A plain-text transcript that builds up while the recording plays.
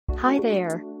Hi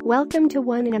there, welcome to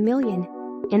 1 in a Million.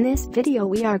 In this video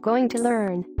we are going to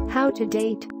learn how to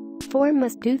date, 4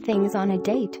 must-do things on a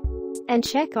date, and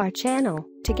check our channel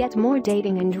to get more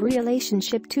dating and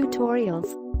relationship tutorials.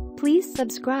 Please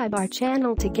subscribe our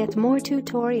channel to get more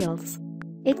tutorials.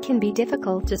 It can be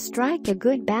difficult to strike a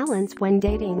good balance when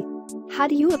dating. How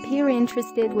do you appear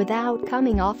interested without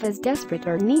coming off as desperate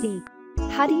or needy?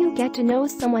 How do you get to know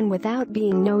someone without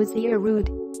being nosy or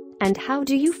rude? And how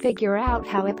do you figure out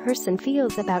how a person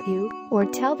feels about you, or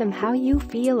tell them how you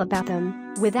feel about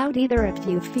them, without either of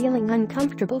you feeling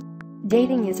uncomfortable?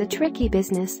 Dating is a tricky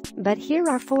business, but here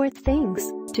are 4 things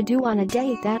to do on a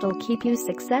date that'll keep you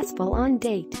successful on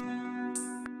date.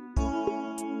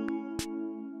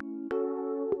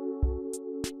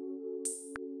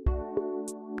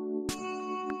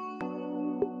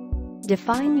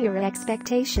 Define your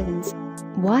expectations.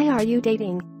 Why are you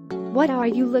dating? What are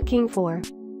you looking for?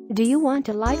 Do you want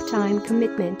a lifetime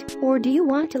commitment, or do you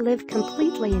want to live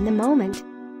completely in the moment?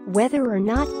 Whether or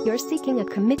not you're seeking a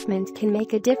commitment can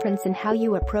make a difference in how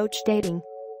you approach dating.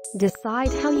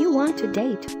 Decide how you want to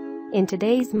date. In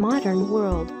today's modern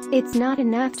world, it's not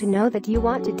enough to know that you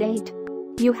want to date.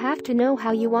 You have to know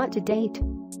how you want to date.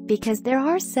 Because there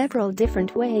are several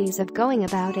different ways of going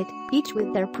about it, each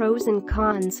with their pros and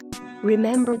cons.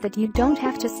 Remember that you don't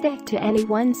have to stick to any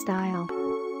one style.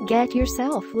 Get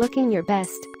yourself looking your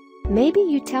best. Maybe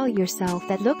you tell yourself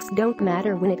that looks don't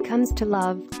matter when it comes to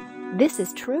love. This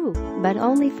is true, but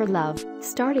only for love.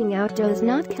 Starting out does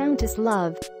not count as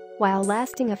love. While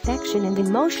lasting affection and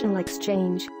emotional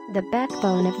exchange, the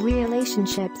backbone of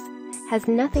relationships, has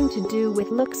nothing to do with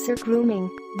looks or grooming.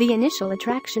 The initial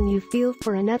attraction you feel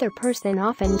for another person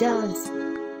often does.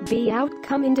 Be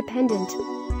outcome independent.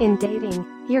 In dating,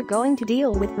 you're going to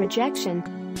deal with rejection.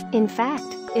 In fact,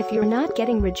 if you're not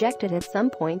getting rejected at some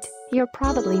point, you're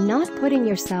probably not putting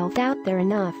yourself out there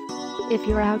enough. If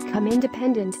you're outcome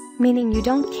independent, meaning you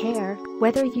don't care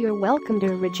whether you're welcomed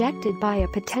or rejected by a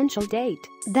potential date,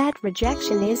 that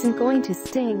rejection isn't going to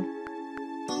sting.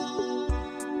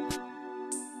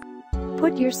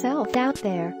 Put yourself out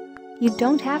there. You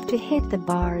don't have to hit the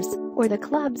bars or the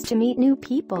clubs to meet new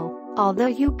people, although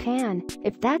you can,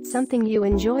 if that's something you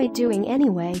enjoy doing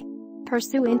anyway.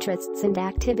 Pursue interests and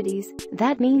activities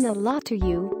that mean a lot to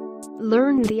you.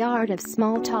 Learn the art of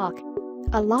small talk.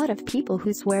 A lot of people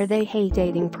who swear they hate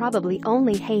dating probably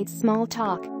only hate small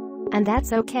talk. And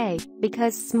that's okay,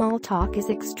 because small talk is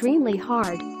extremely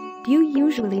hard. You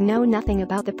usually know nothing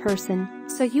about the person,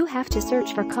 so you have to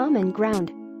search for common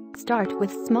ground. Start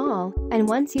with small, and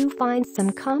once you find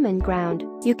some common ground,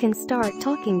 you can start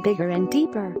talking bigger and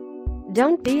deeper.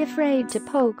 Don't be afraid to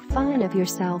poke fun of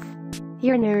yourself.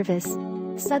 You're nervous.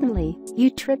 Suddenly, you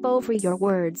trip over your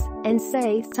words and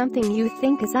say something you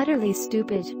think is utterly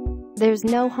stupid. There's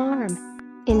no harm.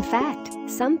 In fact,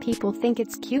 some people think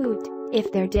it's cute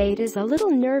if their date is a little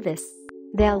nervous.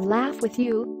 They'll laugh with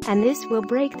you, and this will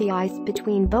break the ice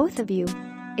between both of you.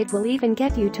 It will even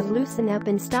get you to loosen up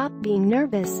and stop being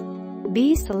nervous.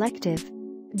 Be selective.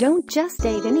 Don't just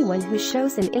date anyone who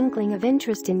shows an inkling of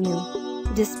interest in you.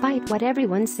 Despite what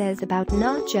everyone says about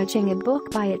not judging a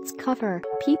book by its cover,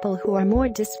 people who are more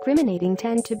discriminating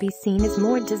tend to be seen as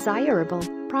more desirable,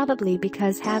 probably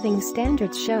because having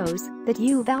standards shows that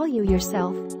you value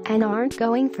yourself and aren't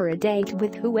going for a date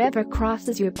with whoever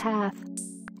crosses your path.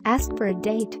 Ask for a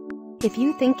date. If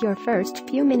you think your first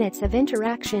few minutes of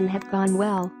interaction have gone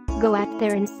well, go out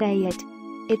there and say it.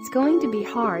 It's going to be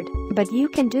hard, but you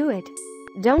can do it.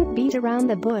 Don't beat around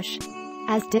the bush.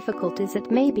 As difficult as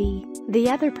it may be, the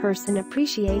other person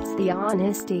appreciates the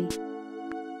honesty.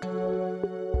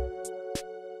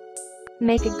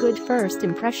 Make a good first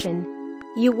impression.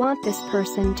 You want this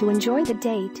person to enjoy the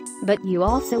date, but you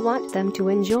also want them to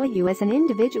enjoy you as an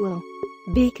individual.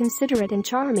 Be considerate and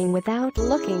charming without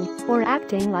looking or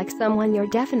acting like someone you're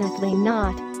definitely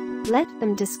not. Let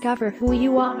them discover who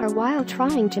you are while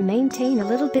trying to maintain a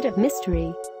little bit of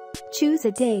mystery. Choose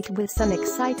a date with some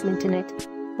excitement in it.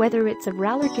 Whether it's a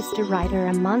rollercoaster ride or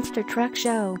a monster truck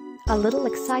show, a little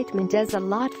excitement does a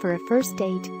lot for a first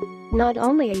date. Not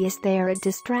only is there a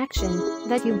distraction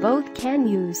that you both can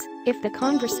use if the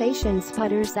conversation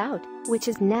sputters out, which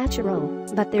is natural,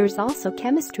 but there's also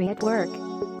chemistry at work.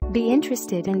 Be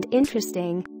interested and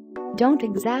interesting. Don't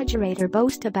exaggerate or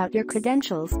boast about your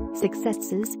credentials,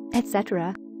 successes,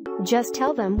 etc. Just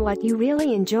tell them what you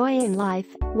really enjoy in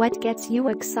life, what gets you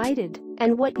excited,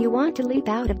 and what you want to leap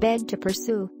out of bed to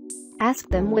pursue. Ask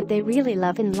them what they really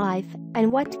love in life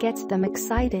and what gets them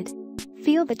excited.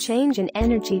 Feel the change in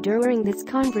energy during this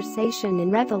conversation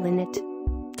and revel in it.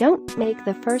 Don't make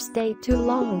the first date too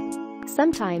long.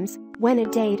 Sometimes, When a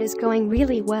date is going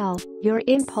really well, your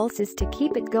impulse is to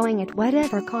keep it going at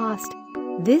whatever cost.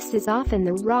 This is often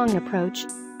the wrong approach.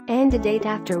 End a date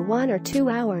after 1 or 2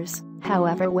 hours,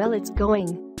 however well it's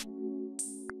going.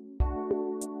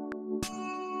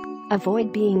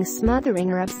 Avoid being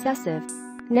smothering or obsessive.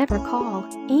 Never call,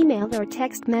 email or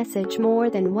text message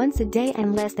more than once a day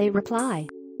unless they reply.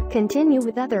 Continue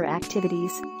with other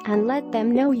activities and let them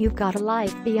know you've got a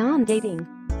life beyond dating.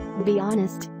 Be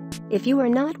honest. If you are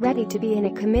not ready to be in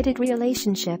a committed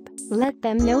relationship, let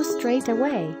them know straight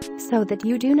away so that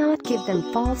you do not give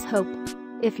them false hope.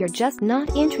 If you're just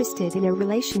not interested in a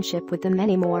relationship with them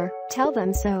anymore, tell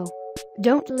them so.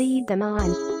 Don't lead them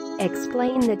on.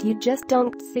 Explain that you just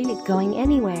don't see it going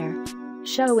anywhere.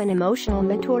 Show an emotional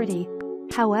maturity.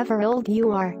 However old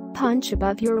you are, punch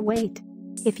above your weight.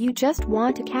 If you just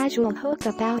want a casual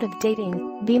hookup out of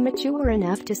dating, be mature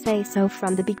enough to say so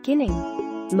from the beginning.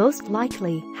 Most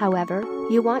likely, however,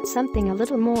 you want something a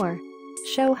little more.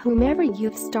 Show whomever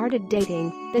you've started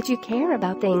dating that you care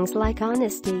about things like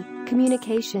honesty,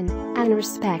 communication, and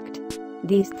respect.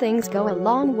 These things go a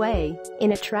long way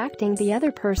in attracting the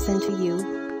other person to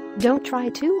you. Don't try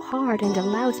too hard and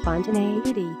allow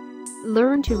spontaneity.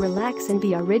 Learn to relax and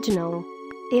be original.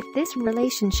 If this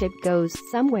relationship goes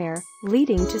somewhere,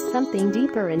 leading to something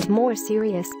deeper and more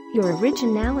serious, your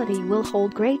originality will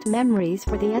hold great memories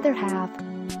for the other half.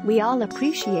 We all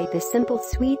appreciate the simple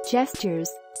sweet gestures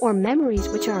or memories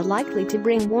which are likely to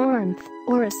bring warmth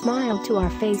or a smile to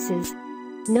our faces.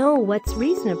 Know what's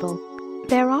reasonable.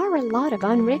 There are a lot of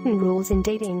unwritten rules in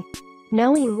dating.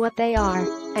 Knowing what they are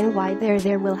and why they're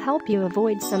there will help you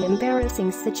avoid some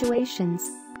embarrassing situations.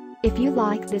 If you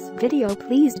like this video,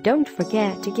 please don't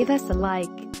forget to give us a like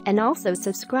and also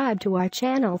subscribe to our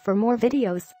channel for more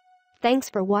videos. Thanks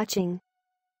for watching.